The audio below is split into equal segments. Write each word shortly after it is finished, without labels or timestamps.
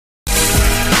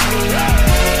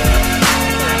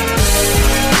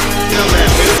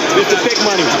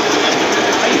money.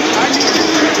 I need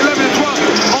 11 and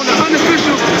 12. On the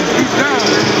unofficial, he's down.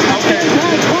 Okay.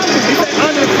 He said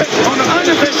unofficial. On the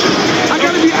unofficial. I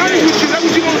gotta be honest with you. That's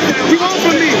what you want. You want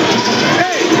from me.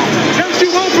 Hey, that's what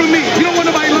you want from me. You don't want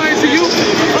nobody lying to you.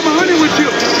 I'm 100 with you.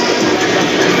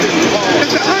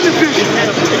 It's the unofficial.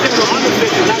 It's the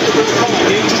unofficial, not the real call.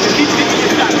 Keep thinking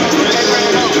you got it.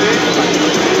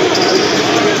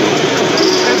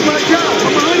 That's my job.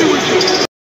 I'm 100 with you.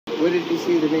 What did you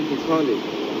see that made you responded?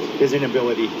 His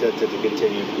inability to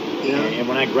continue. Yeah. And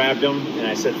when I grabbed him and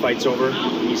I said fight's over,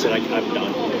 he said I'm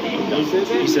done. I'm done.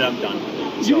 He said I'm done.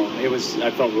 So I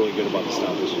felt really good about the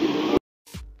stoppage.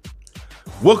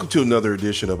 Welcome to another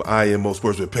edition of I Am Most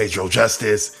Sports with Pedro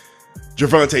Justice.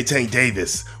 Gervonta Tank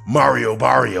Davis, Mario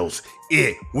Barrios.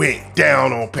 It went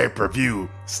down on pay-per-view.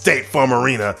 State Farm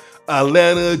Arena,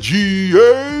 Atlanta, GA.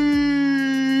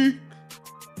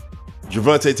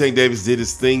 Gervonta Tank Davis did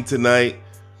his thing tonight.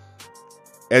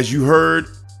 As you heard,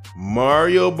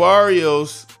 Mario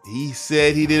Barrios, he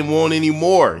said he didn't want any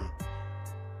more.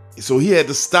 So he had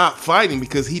to stop fighting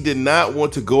because he did not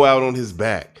want to go out on his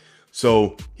back.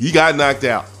 So he got knocked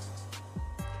out.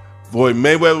 Floyd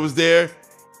Mayweather was there.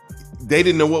 They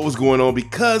didn't know what was going on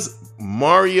because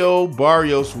Mario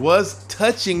Barrios was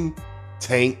touching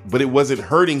Tank, but it wasn't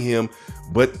hurting him.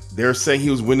 But they're saying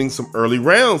he was winning some early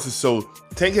rounds. And so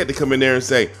Tank had to come in there and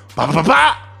say, "Ba ba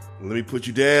ba. Let me put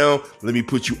you down. Let me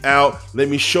put you out. Let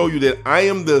me show you that I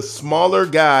am the smaller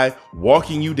guy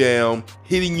walking you down,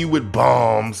 hitting you with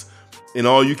bombs, and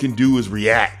all you can do is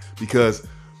react." Because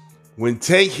when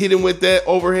Tank hit him with that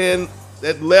overhand,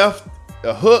 that left,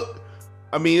 a hook,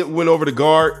 I mean, it went over the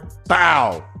guard.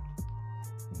 Bow.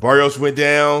 Barrios went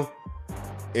down,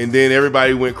 and then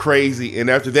everybody went crazy. And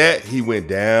after that, he went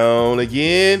down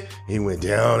again. He went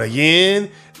down again.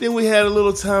 Then we had a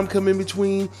little time come in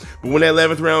between. But when that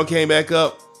 11th round came back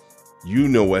up, you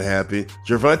know what happened.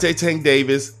 Gervonta Tank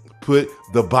Davis put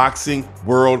the boxing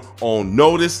world on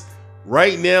notice.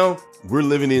 Right now, we're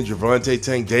living in Gervonta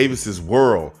Tank Davis's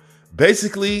world.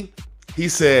 Basically, he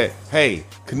said, "Hey,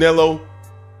 Canelo,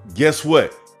 guess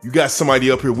what? You got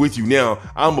somebody up here with you now.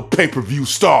 I'm a pay-per-view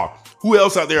star. Who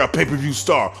else out there a pay-per-view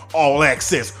star? All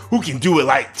access. Who can do it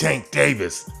like Tank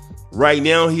Davis?" Right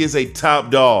now, he is a top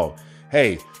dog.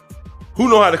 Hey, who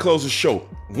know how to close a show?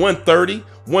 130,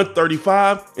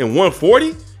 135, and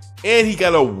 140? And he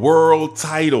got a world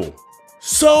title.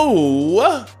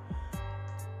 So,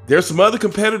 there's some other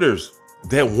competitors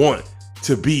that want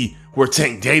to be where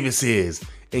Tank Davis is.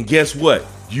 And guess what?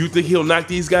 Do you think he'll knock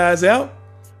these guys out?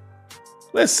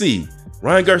 Let's see.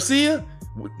 Ryan Garcia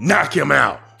would knock him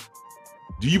out.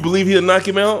 Do you believe he'll knock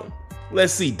him out?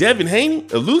 Let's see. Devin Haney,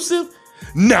 elusive,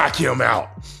 knock him out.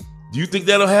 Do you think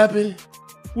that'll happen?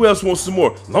 Who else wants some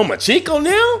more? Loma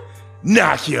now?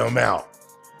 Knock him out.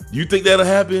 Do you think that'll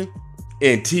happen?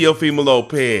 And Teofimo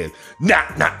Lopez,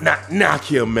 knock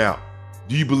him out.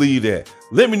 Do you believe that?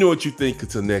 Let me know what you think.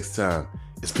 Until next time,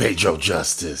 it's Pedro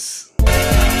Justice.